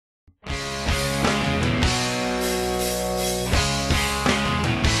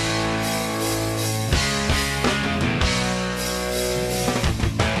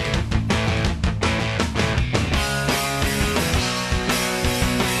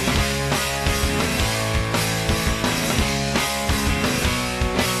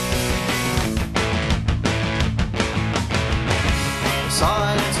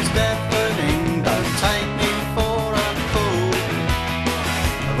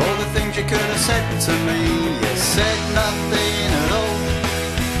things you could have said to me, you said nothing at all.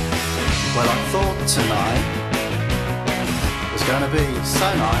 Well, I thought tonight was gonna be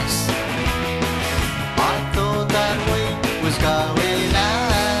so nice. I thought that we was going out.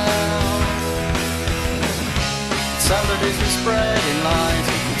 Somebody's been spreading lies.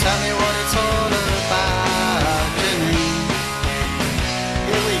 Tell me what it's all about, Janine.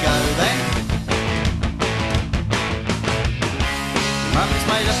 Here we go then. Mummy's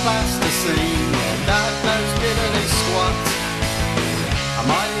made of plasticine, Dad knows diddly squat. Am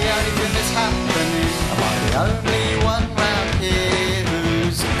I the only thing that's happening? Am I the only one round here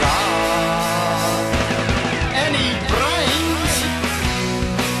who's got any brains?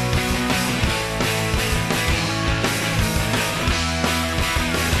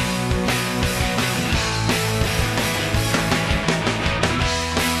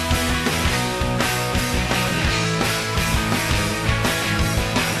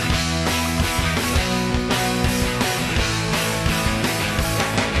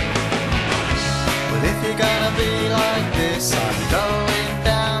 If you're gonna be like this, I'm going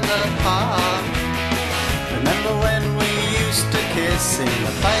down the park. Remember when we used to kiss in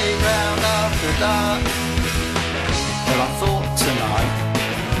the playground after dark? Well, I thought tonight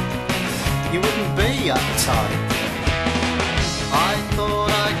you wouldn't be uptight. I thought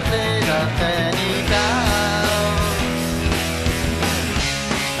I cleared up any doubt.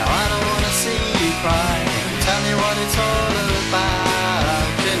 Now I don't wanna see you cry. Tell me what it's all about,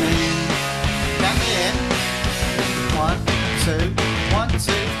 Janine. One,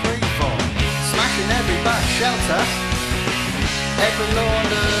 two, 3, 4. Smashing every bus shelter, every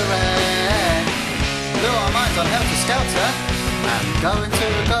launderette. Blew our minds on helter skelter, and going to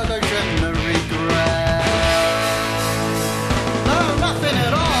a go-go shouldn't regret. No, nothing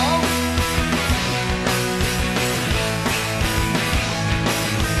at all.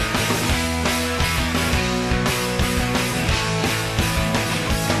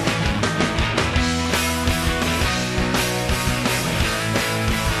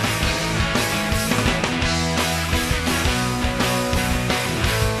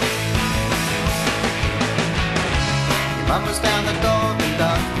 Mum was down the dog and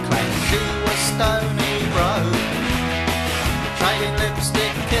duck, claimed she was Stony Road, trading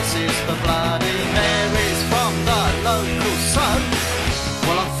lipstick kisses for Bloody Marys from the local soap.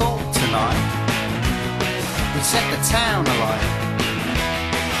 Well, I thought tonight we'd set the town alight.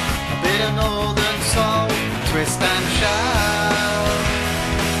 A bit of northern soul, twist and shout.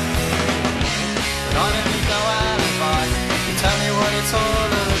 But I don't need no alibi, you tell me what it's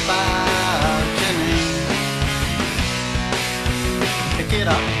all about, Janine. Pick it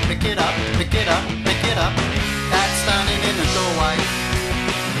up, pick it up, pick it up, pick it up. Dad standing in the doorway,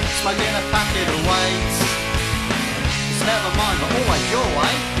 smoking a packet of weights. It's never mine, but always your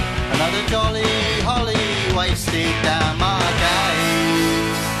way. Another jolly holly wasted down my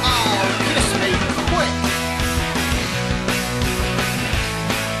gate. Oh, kiss me quick.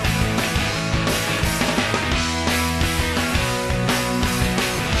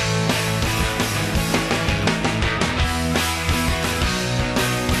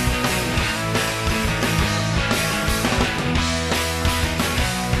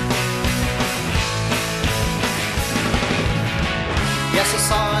 Yes, the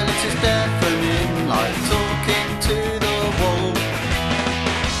silence is deafening, like talking to the wall.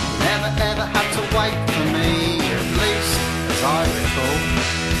 You never ever had to wait for me, at least as I recall.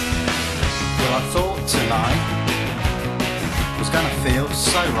 Well, I thought tonight was gonna feel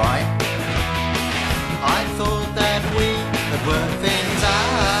so right. I thought that we had worked things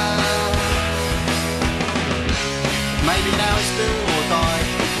out. Maybe now it's do or die.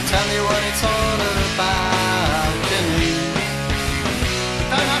 Tell me what it's all about, Janine.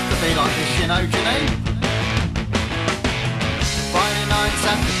 Don't have to be like this, you know, Janine. Friday nights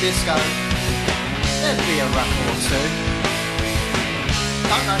at the disco, there'd be a rap or two.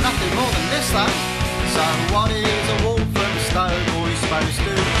 Don't know nothing more than this though. So what is a walk from Stowe boy supposed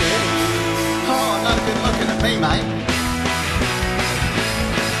to do? Oh, no good looking at me, mate.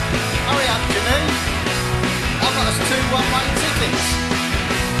 Hurry up, Janine. I've got us 2 one-way tickets.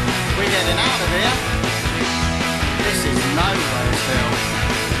 We're getting out of here. This is Nowheresville.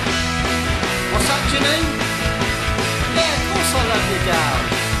 What's up, Janine? Yeah, of course I love you, gal.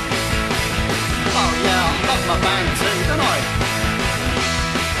 Oh yeah, I love my band too, don't I?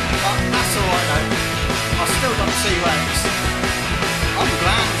 But that's alright though. I've still got T-Rex. I'm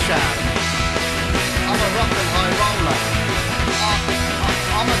glam sham. I'm a rock and high roller.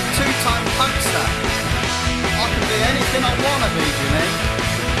 I'm a 2-time poster. I can be anything I wanna be, Janine.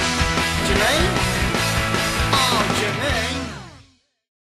 Janine?